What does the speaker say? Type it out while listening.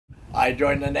I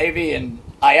joined the Navy, and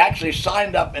I actually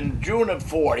signed up in June of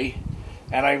 40,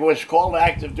 and I was called to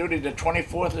active duty the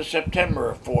 24th of September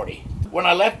of 40. When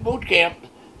I left boot camp,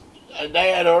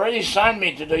 they had already signed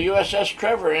me to the USS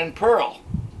Trever in Pearl.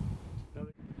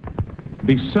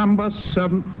 December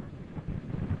 7th,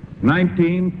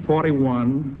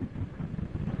 1941,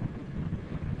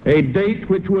 a date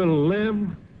which will live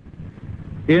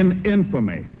in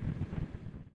infamy.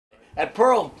 At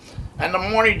Pearl, in the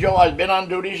morning, Joe, I'd been on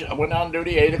duty. I went on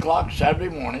duty 8 o'clock Saturday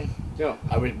morning. Yeah.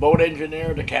 I was boat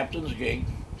engineer at the captain's gig.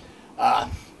 I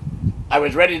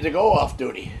was ready to go off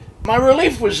duty. My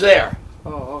relief was there.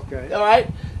 Oh, okay. All right,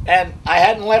 and I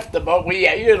hadn't left the boat. We,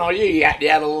 you had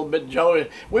a little bit, Joe.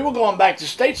 We were going back to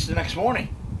States the next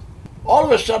morning. All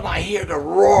of a sudden, I hear the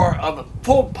roar of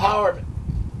full-powered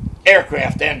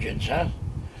aircraft engines, huh?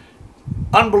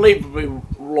 Unbelievably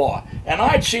raw. And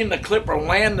I'd seen the Clipper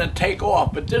land and take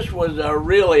off, but this was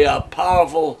really a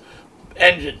powerful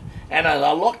engine. And as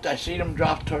I looked, I see them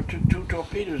drop two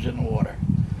torpedoes in the water.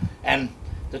 And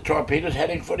the torpedoes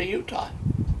heading for the Utah,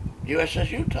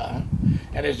 USS Utah. Huh?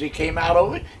 And as he came out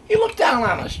over it, he looked down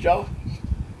on us, Joe.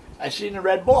 I seen the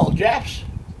red ball, Japs.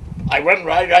 I went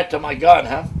right to my gun,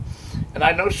 huh? And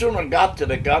I no sooner got to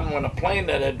the gun when a plane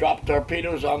that had dropped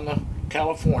torpedoes on the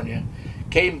California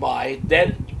came by,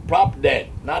 dead, prop dead,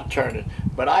 not turning.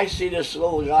 But I see this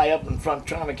little guy up in front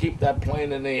trying to keep that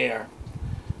plane in the air.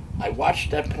 I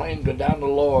watched that plane go down the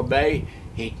lower bay.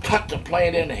 He tucked the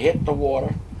plane in and hit the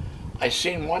water. I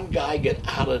seen one guy get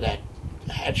out of that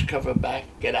hatch cover back,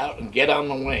 get out and get on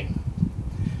the wing.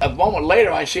 A moment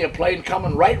later, I see a plane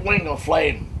coming, right wing of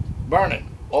flame, burning,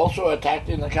 also attacked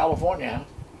in the California.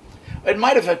 It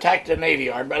might have attacked the Navy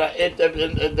Yard, but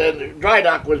the dry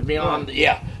dock was beyond,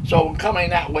 yeah. So coming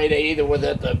that way, they either was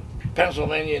at the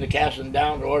Pennsylvania and the Castle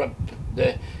Down or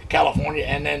the California,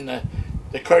 and then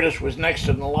the Curtis was next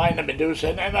in the line, the Medusa,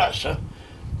 and then us.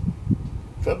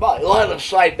 For about line of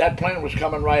sight, that plane was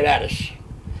coming right at us.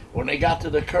 When they got to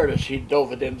the Curtis, he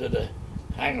dove it into the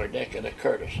hangar deck of the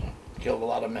Curtis. Killed a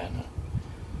lot of men.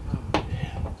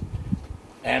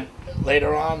 And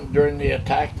later on, during the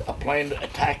attack, a plane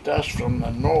attacked us from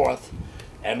the north,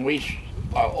 and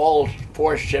all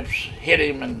four ships hit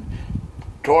him and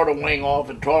tore the wing off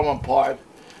and tore him apart.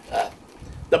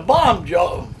 The bomb,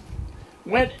 Joe,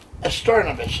 went astern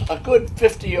of us, a good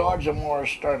 50 yards or more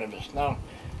astern of us. Now,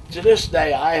 to this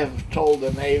day, I have told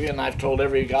the Navy, and I've told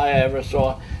every guy I ever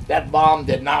saw, that bomb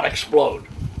did not explode.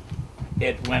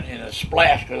 It went in a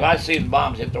splash, because I've seen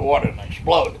bombs hit the water and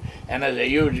explode, and there's a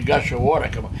huge gush of water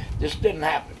coming. This didn't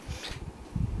happen.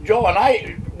 Joe and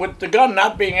I, with the gun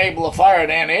not being able to fire an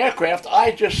anti-aircraft,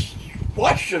 I just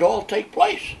watched it all take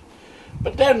place.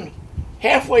 But then,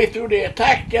 halfway through the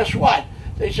attack, guess what?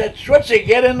 They said, Schwitzy,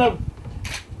 get in the,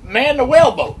 man the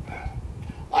whaleboat.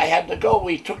 I had to go.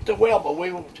 We took the whaleboat.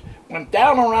 We went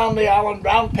down around the island,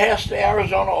 down past the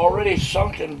Arizona, already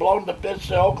sunk and blown to bits.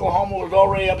 The Oklahoma was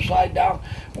already upside down.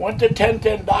 Went to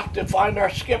 1010 dock to find our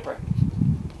skipper,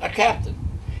 a captain.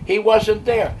 He wasn't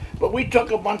there. But we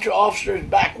took a bunch of officers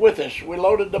back with us. We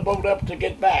loaded the boat up to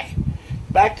get back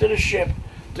to the ship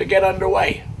to get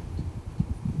underway.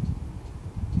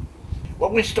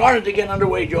 When we started to get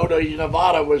underway, Joe, the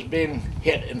Nevada was being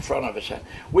hit in front of us.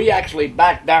 We actually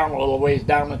backed down a little ways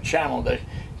down the channel to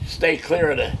stay clear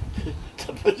of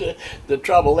the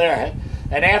trouble there.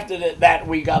 And after that,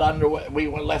 we got underway. We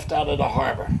were left out of the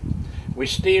harbor. We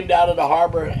steamed out of the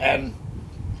harbor, and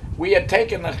we had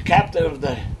taken the captain of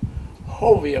the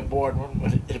Hovey aboard, one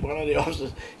of the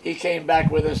officers. He came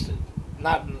back with us,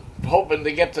 not hoping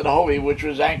to get to the Hovey, which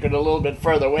was anchored a little bit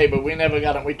further away, but we never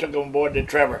got him. We took him aboard the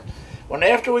Trever. When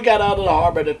after we got out of the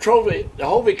harbor, the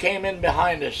Hovey came in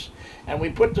behind us, and we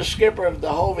put the skipper of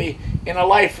the Hovey in a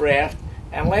life raft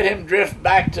and let him drift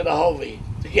back to the Hovey,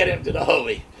 to get him to the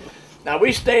Hovey. Now,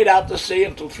 we stayed out to sea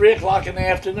until 3 o'clock in the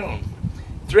afternoon.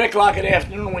 3 o'clock in the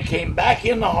afternoon, we came back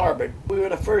in the harbor. We were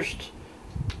the first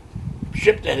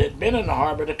ship that had been in the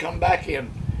harbor to come back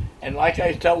in. And like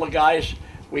I tell the guys,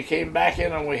 we came back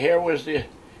in, and here was the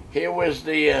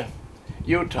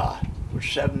Utah, with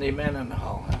 70 men in the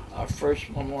hull, our first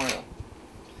memorial.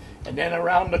 And then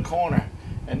around the corner,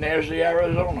 and there's the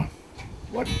Arizona,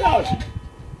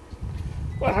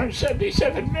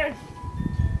 177 men.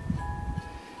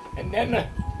 And then the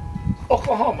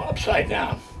Oklahoma, upside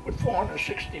down, with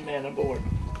 460 men aboard.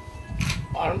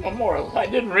 Our memorials. I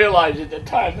didn't realize at the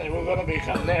time they were going to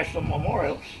become national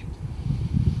memorials,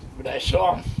 but I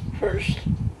saw them first.